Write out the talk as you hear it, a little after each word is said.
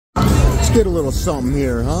get a little something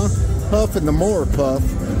here, huh? Puff and the more puff.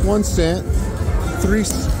 1 cent.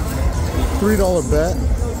 $3 bet.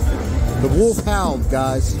 The wolf howled,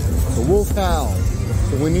 guys. The wolf howled.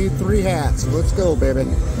 So we need 3 hats. Let's go, baby.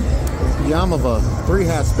 Yamaava. 3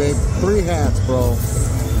 hats, babe. 3 hats, bro.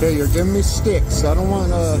 Okay, you're giving me sticks. I don't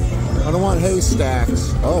want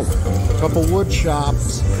haystacks. Oh, a couple wood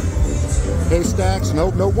chops. Haystacks?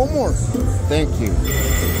 Nope, nope. One more. Thank you.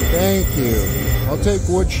 Thank you. I'll take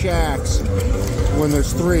wood shacks when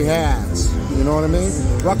there's 3 hats. You know what I mean?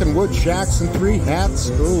 Rocking wood shacks and 3 hats.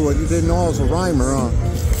 Ooh, you didn't know I was a rhymer, huh?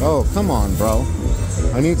 Oh, come on, bro.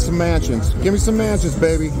 I need some mansions. Give me some mansions,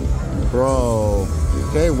 baby. Bro.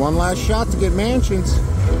 Okay, one last shot to get mansions.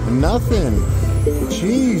 Nothing.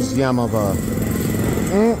 Jeez, Yamaava.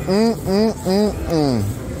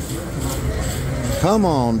 Come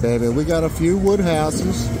on, baby. We got a few wood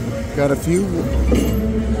houses. Got a few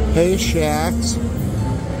hay shacks.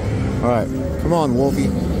 All right. Come on, Wolfie.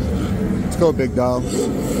 Let's go, big dog.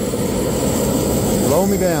 Blow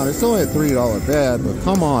me down. It's only a $3 bet, but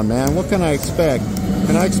come on, man. What can I expect?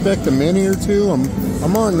 Can I expect a mini or two?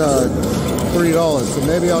 I'm on $3, so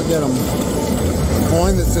maybe I'll get a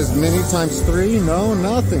coin that says mini times 3. No,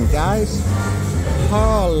 nothing, guys.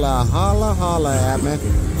 Holla, holla, holla at me.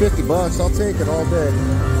 50 bucks, I'll take it all day.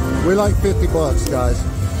 We like 50 bucks, guys.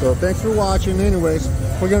 So thanks for watching. Anyways,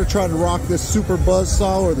 we're gonna try to rock this super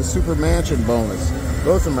buzzsaw or the super mansion bonus.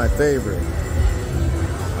 Those are my favorite.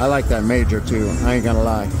 I like that major too, I ain't gonna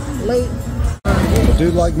lie. Late. A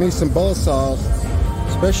dude like me some buzzsaws,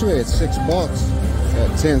 especially at 6 bucks,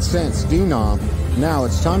 at 10 cents denom. Now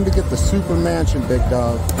it's time to get the super mansion, big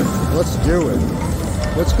dog. Let's do it.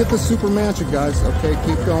 Let's get the super mansion, guys. Okay,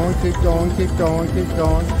 keep going, keep going, keep going, keep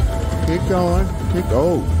going, keep going, keep.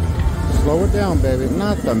 Oh, slow it down, baby.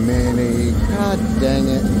 Not the mini. God dang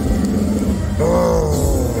it.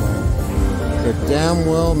 Oh, the damn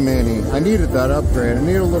well mini. I needed that upgrade. I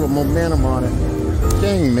need a little momentum on it.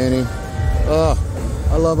 Dang mini. Ugh.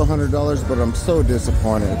 I love $100, but I'm so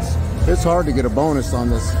disappointed. It's hard to get a bonus on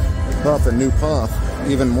this puff and new puff.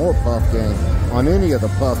 Even more puff game on any of the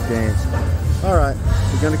puff games. All right,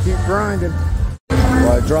 we're gonna keep grinding.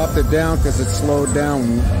 Well, I dropped it down because it slowed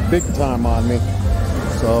down big time on me.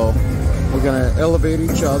 So we're gonna elevate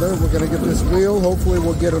each other. We're gonna get this wheel. Hopefully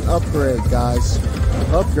we'll get an upgrade, guys.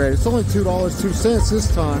 Upgrade. It's only $2.02 this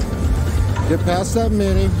time. Get past that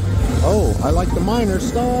mini. Oh, I like the miner.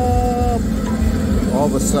 Stop. All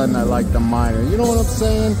of a sudden I like the miner. You know what I'm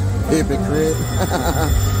saying? Hypocrite.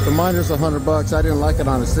 The miner's $100. I didn't like it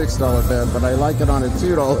on a $6 bet, but I like it on a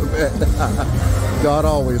 $2 bet. God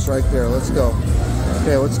always right there. Let's go.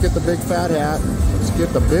 Okay, let's get the big fat hat. Let's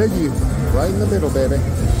get the biggie right in the middle, baby.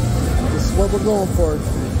 This is what we're going for.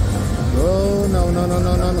 Oh, no, no, no,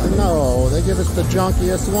 no, no, no, no. They give us the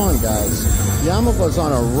junkiest one, guys. Yamaava's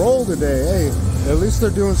on a roll today. Hey, at least they're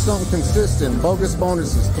doing something consistent. Bogus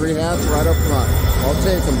bonuses. 3 hats right up front. I'll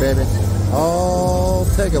take them, baby. I'll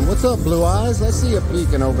take them. What's up, Blue Eyes? I see you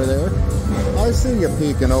peeking over there. I see you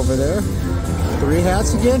peeking over there. 3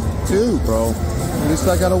 hats again? 2, bro. At least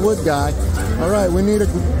I got a wood guy. All right, we need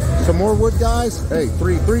some more wood guys. Hey,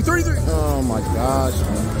 3. Oh my gosh.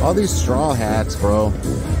 All these straw hats, bro.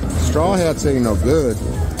 Straw hats ain't no good.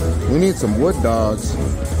 We need some wood dogs.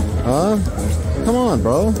 Huh? Come on,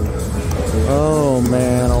 bro. Oh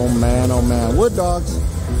man, oh man, oh man. Wood dogs.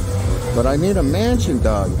 But I need a mansion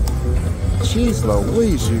dog. Jeez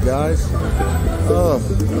Louise, you guys. Oh.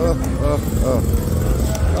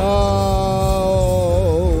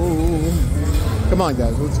 Come on,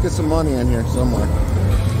 guys. Let's get some money in here somewhere.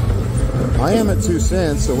 I am at 2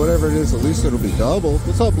 cents, so whatever it is, at least it'll be double.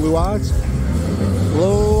 What's up, Blue Eyes?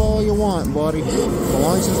 Blow all you want, buddy. As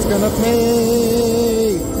long as it's gonna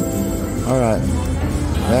pay. All right.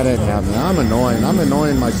 That ain't happening. I'm annoying. I'm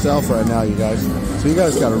annoying myself right now, you guys. So you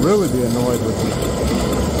guys gotta really be annoyed with me.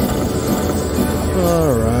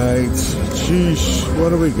 All right. Sheesh. What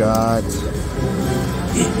do we got?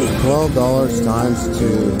 $12 times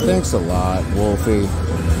 2. Thanks a lot, Wolfie.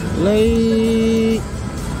 Late.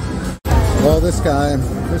 Well, this time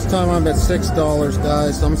I'm at $6,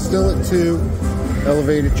 guys. I'm still at 2.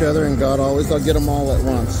 Elevate each other, and God always, I'll get them all at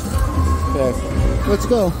once. Okay, let's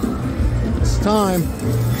go. It's time.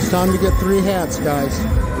 It's time to get 3 hats, guys.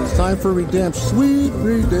 It's time for redemption. Sweet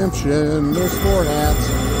redemption. There's 4 hats.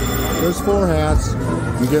 There's 4 hats.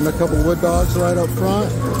 I'm getting a couple wood dogs right up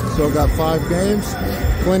front. Still got 5 games.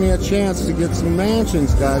 Plenty of chance to get some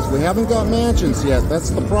mansions, guys. We haven't got mansions yet. That's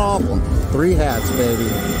the problem. 3 hats, baby.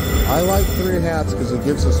 I like 3 hats because it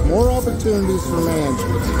gives us more opportunities for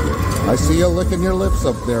mansions. I see you licking your lips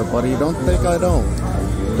up there, buddy. Don't think I don't.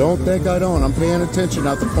 Don't think I don't. I'm paying attention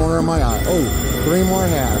out the corner of my eye. Oh, 3 more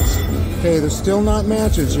hats. Okay, they're still not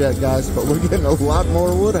mansions yet, guys, but we're getting a lot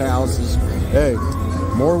more wood houses. Hey,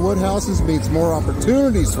 more wood houses means more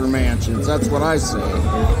opportunities for mansions. That's what I say.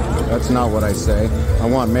 That's not what I say. I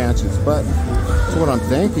want mansions, but that's what I'm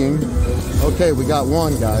thinking. Okay, we got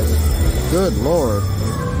one, guys. Good Lord.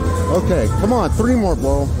 Okay, come on, 3 more,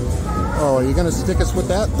 bro. Oh, are you gonna stick us with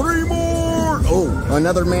that? 3 more! Oh,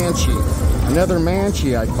 another mansion. Another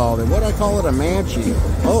manchi, I called it. What I call it, a manchi?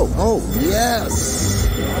 Oh, yes!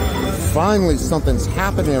 Finally, something's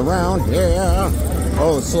happening around here.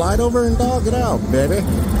 Oh, slide over and dog it out, baby.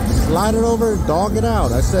 Slide it over and dog it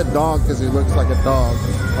out. I said dog because he looks like a dog.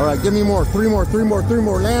 All right, give me more. 3 more, 3 more, 3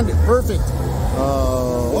 more. Land it. Perfect.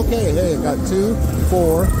 Okay, hey, I got 2,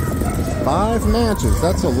 4, 5 mansions.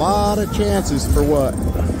 That's a lot of chances for what?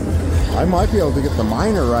 I might be able to get the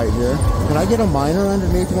miner right here. Can I get a miner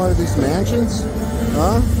underneath one of these mansions?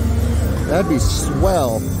 Huh? That'd be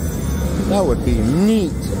swell. That would be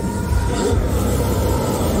neat.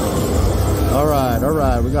 All right.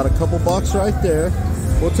 We got a couple bucks right there.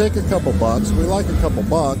 We'll take a couple bucks. We like a couple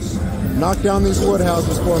bucks. Knock down these wood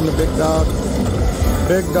houses for me, big dog.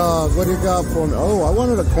 Big dog, what do you got for me? Oh, I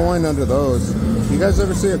wanted a coin under those. You guys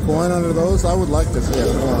ever see a coin under those? I would like to see a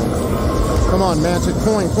coin. Come on, mansion.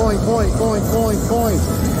 Coin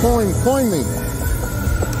me.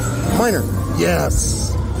 Miner.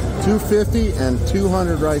 Yes. 250 and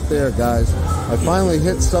 200 right there, guys. I finally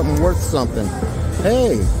hit something worth something.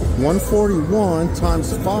 Hey, 141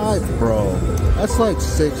 times 5, bro. That's like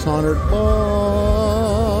 600 bucks.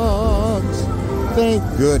 Thank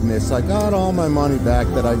goodness I got all my money back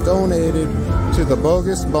that I donated to the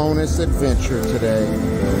bogus bonus adventure today.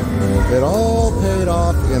 It all paid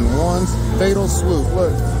off in one fatal swoop.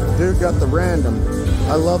 Look, dude got the random.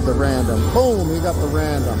 I love the random. Boom, he got the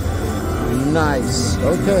random. Nice.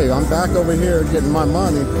 Okay, I'm back over here getting my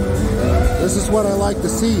money. This is what I like to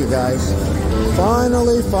see, you guys.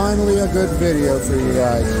 Finally a good video for you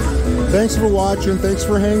guys. Thanks for watching. Thanks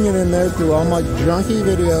for hanging in there through all my junky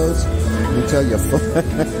videos until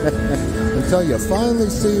you finally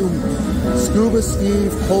see Scuba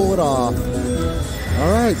Steve pull it off.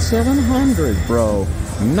 All right, 700, bro.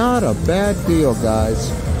 Not a bad deal,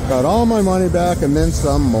 guys. Got all my money back and then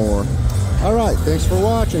some more. All right, thanks for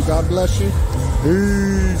watching. God bless you.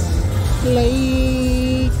 Peace.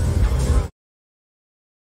 Late.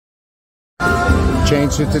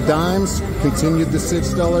 Changed it to dimes. Continued the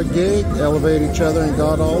 $6 gig. Elevate each other and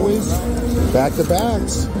God always. Back to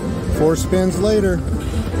backs. 4 spins later.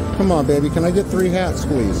 Come on, baby. Can I get 3 hats,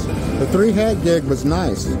 please? The 3 hat gig was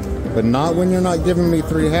nice, but not when you're not giving me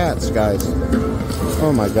 3 hats, guys.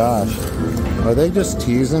 Oh my gosh. Are they just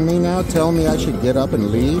teasing me now? Telling me I should get up and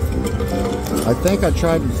leave? I think I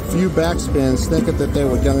tried a few back spins thinking that they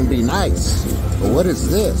were going to be nice. But what is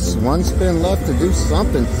this? 1 spin left to do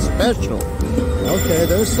something special. Okay,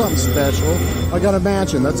 there's something special. I got a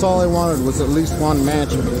mansion. That's all I wanted was at least 1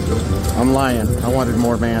 mansion. I'm lying. I wanted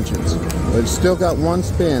more mansions. But it's still got 1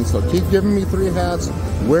 spin, so keep giving me 3 hats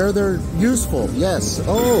where they're useful. Yes.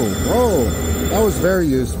 Oh, that was very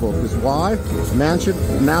useful. Because why? Mansion,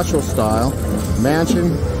 natural style.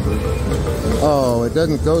 Mansion. Oh, it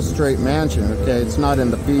doesn't go straight mansion. Okay, it's not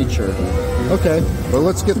in the feature. Okay, well,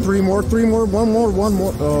 let's get 3 more, 1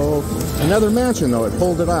 more. Oh, another mansion, though. It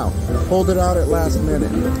pulled it out. Pulled it out at last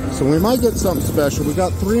minute. So we might get something special. We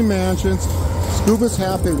got 3 mansions. Scuba's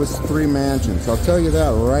happy with 3 mansions. I'll tell you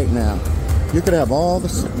that right now. You could have all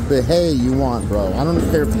the hay you want, bro. I don't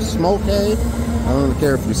care if you smoke hay. I don't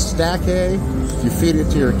care if you stack hay. If you feed it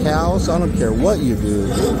to your cows. I don't care what you do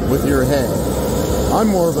with your hay. I'm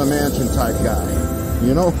more of a mansion type guy.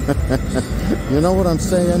 You know? You know what I'm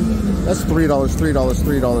saying? That's $3,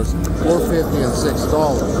 $4.50 and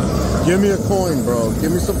 $6. Give me a coin, bro.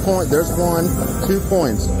 Give me some coin. There's 1, 2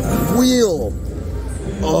 coins. Wheel.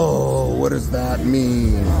 Oh, what does that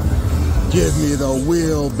mean? Give me the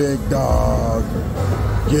wheel, big dog.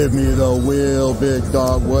 Give me the wheel, big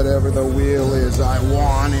dog. Whatever the wheel is, I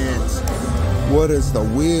want it. What is the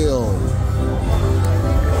wheel?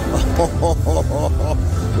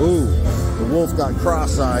 Ooh, the wolf got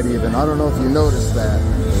cross-eyed even. I don't know if you noticed that.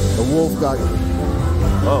 The wolf got...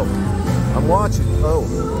 Oh, I'm watching. Oh,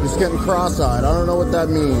 he's getting cross-eyed. I don't know what that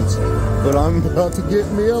means. But I'm about to get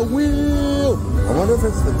me a wheel. I wonder if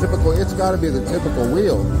it's the typical... It's got to be the typical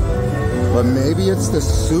wheel. But maybe it's the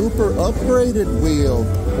super upgraded wheel.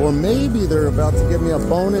 Or maybe they're about to give me a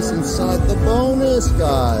bonus inside the bonus,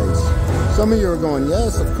 guys. Some of you are going,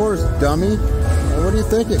 yes, of course, dummy. What do you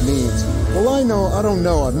think it means? Well, I don't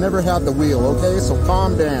know. I've never had the wheel, okay? So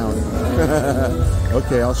calm down.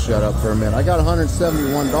 Okay, I'll shut up for a minute. I got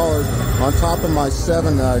 $171 on top of my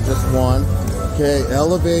 7 that I just won. Okay,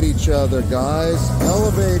 elevate each other, guys.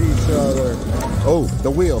 Elevate each other. Oh, the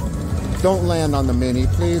wheel. Don't land on the mini,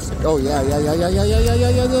 please. Oh, yeah.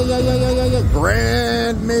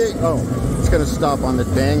 Grand mini. Oh, it's going to stop on the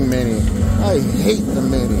dang mini. I hate the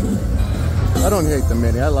mini. I don't hate the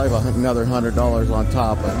mini. I like another $100 on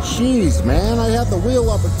top. But jeez, man, I had the wheel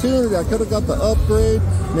opportunity. I could have got the upgrade,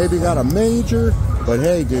 maybe got a major. But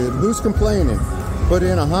hey, dude, who's complaining? Put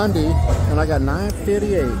in a Hyundai, and I got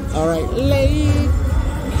 $9.58. All right, late.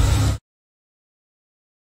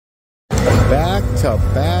 Back to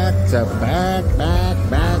back to back.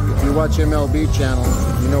 If you watch MLB channel,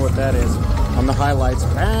 you know what that is. On the highlights,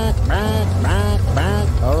 back.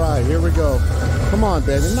 All right, here we go. Come on,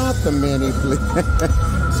 baby, not the mini, please.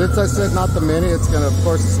 Since I said not the mini, it's gonna, of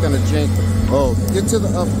course, it's gonna jank. Oh, get to the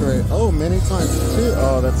upgrade. Oh, mini times 2.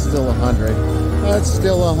 Oh, that's still 100. That's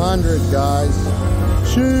still 100, guys.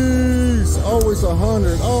 Jeez, always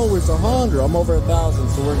 100, always 100. I'm over 1,000,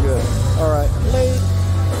 so we're good. All right, late.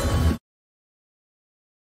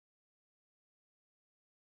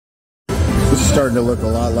 This is starting to look a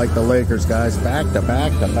lot like the Lakers, guys. Back to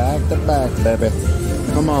back, baby.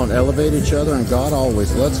 Come on, elevate each other and God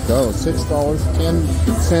always. Let's go.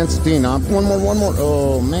 $6.10. Dean, one more.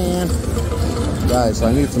 Oh, man. Guys,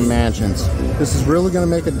 I need some mansions. This is really going to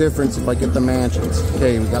make a difference if I get the mansions.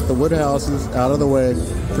 Okay, we got the wood houses out of the way.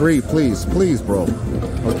 3, please, bro.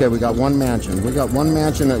 Okay, we got 1 mansion. We got 1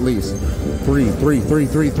 mansion at least. 3.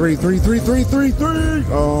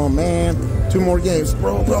 Oh, man. 2 more games,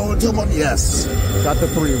 bro, 2 more. Yes, got the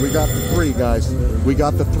 3. We got the 3, guys. We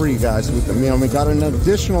got the 3, guys. We got an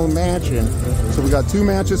additional mansion, so we got 2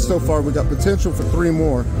 mansions so far. We got potential for 3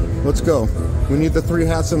 more. Let's go. We need the 3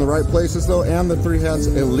 hats in the right places though, and the 3 hats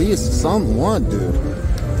at least somewhat, dude.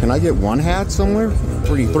 Can I get 1 hat somewhere?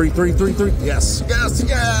 3. Yes.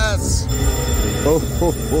 Oh.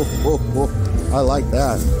 I like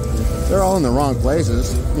that. They're all in the wrong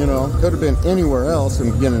places, you know. Could have been anywhere else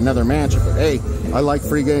and get another mansion, but hey, I like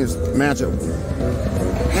free games mansion.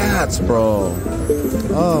 Hats, bro.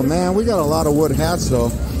 Oh man, we got a lot of wood hats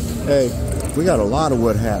though. Hey, we got a lot of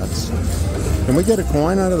wood hats. Can we get a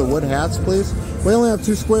coin out of the wood hats, please? We only have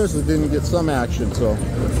 2 squares that didn't get some action, so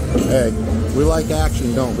hey, we like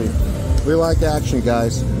action, don't we? We like action,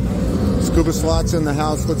 guys. Scuba slots in the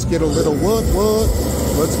house. Let's get a little wood.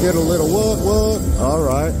 Let's get a little wood. All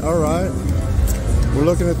right. We're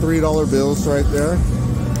looking at $3 bills right there.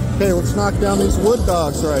 Okay, let's knock down these wood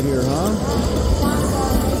dogs right here, huh?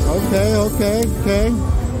 Okay.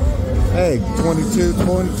 Hey, 22.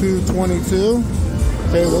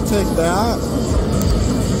 Okay, we'll take that.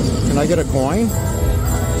 Can I get a coin?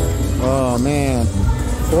 Oh man,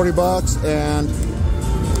 40 bucks and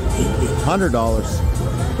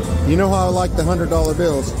 $100. You know how I like the $100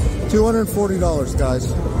 bills. $240, guys.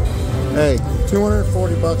 Hey,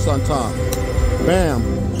 240 bucks on top. Bam.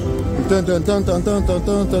 Dun.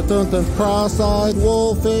 Cross-eyed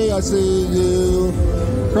Wolfie, I see you.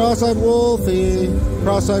 Cross-eyed Wolfie.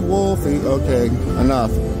 Okay,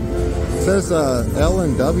 enough. It says L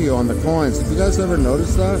and W on the coins. Have you guys ever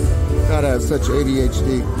noticed that? God, I have such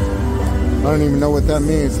ADHD. I don't even know what that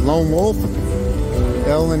means. Lone Wolf?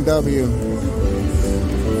 L and W.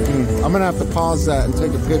 I'm gonna have to pause that and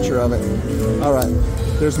take a picture of it. All right,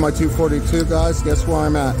 there's my 242, guys. Guess where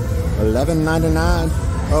I'm at? $11.99.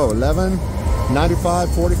 Oh,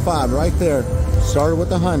 $11.95.45 right there. Started with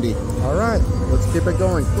the Hyundai. All right, let's keep it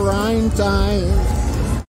going. Grind time.